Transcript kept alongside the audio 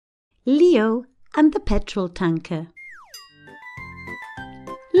Leo and the petrol tanker.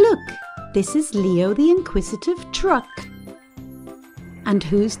 Look, this is Leo the Inquisitive Truck. And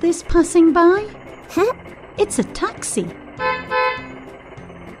who's this passing by? It's a taxi.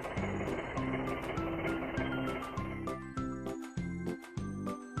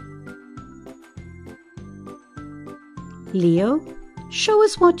 Leo, show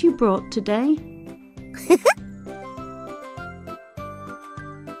us what you brought today.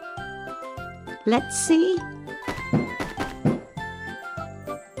 Let's see.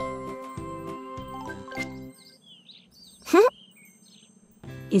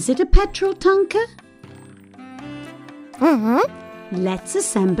 Is it a petrol tanker? Let's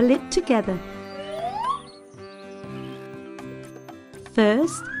assemble it together.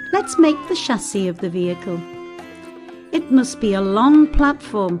 First, let's make the chassis of the vehicle. It must be a long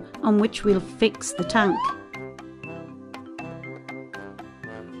platform on which we'll fix the tank.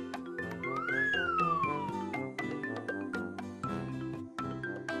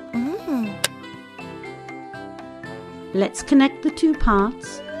 Let's connect the two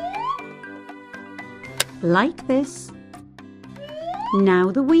parts, like this. Now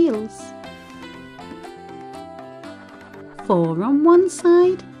the wheels. 4 on one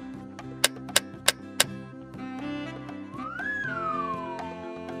side,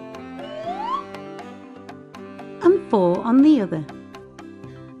 and 4 on the other.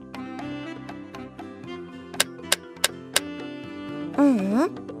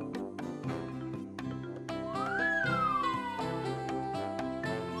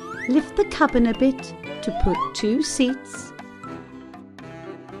 Lift the cabin a bit to put 2 seats.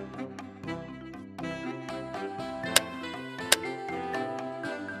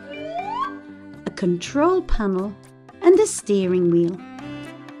 A control panel and a steering wheel.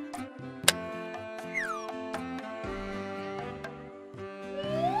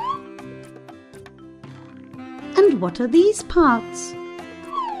 And what are these parts?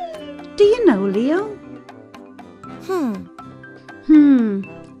 Do you know, Leo?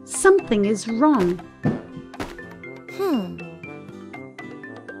 Something is wrong.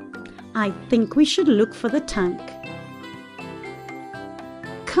 I think we should look for the tank.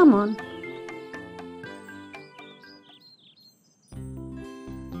 Come on.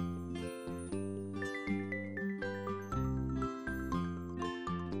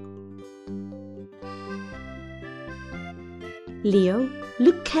 Leo,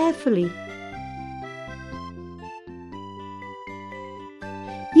 look carefully.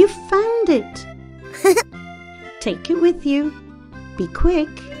 You found it! Take it with you. Be quick.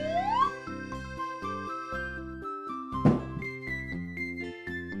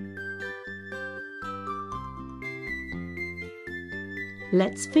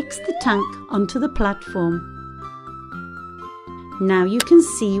 Let's fix the tank onto the platform. Now you can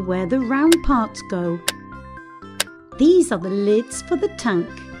see where the round parts go. These are the lids for the tank.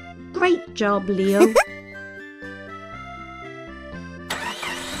 Great job, Leo.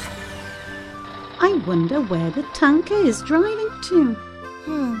 I wonder where the tanker is driving to.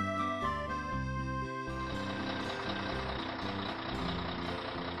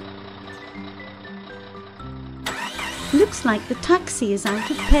 Looks like the taxi is out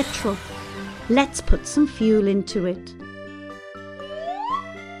of petrol. Let's put some fuel into it.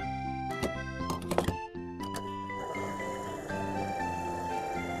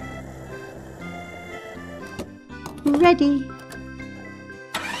 Ready.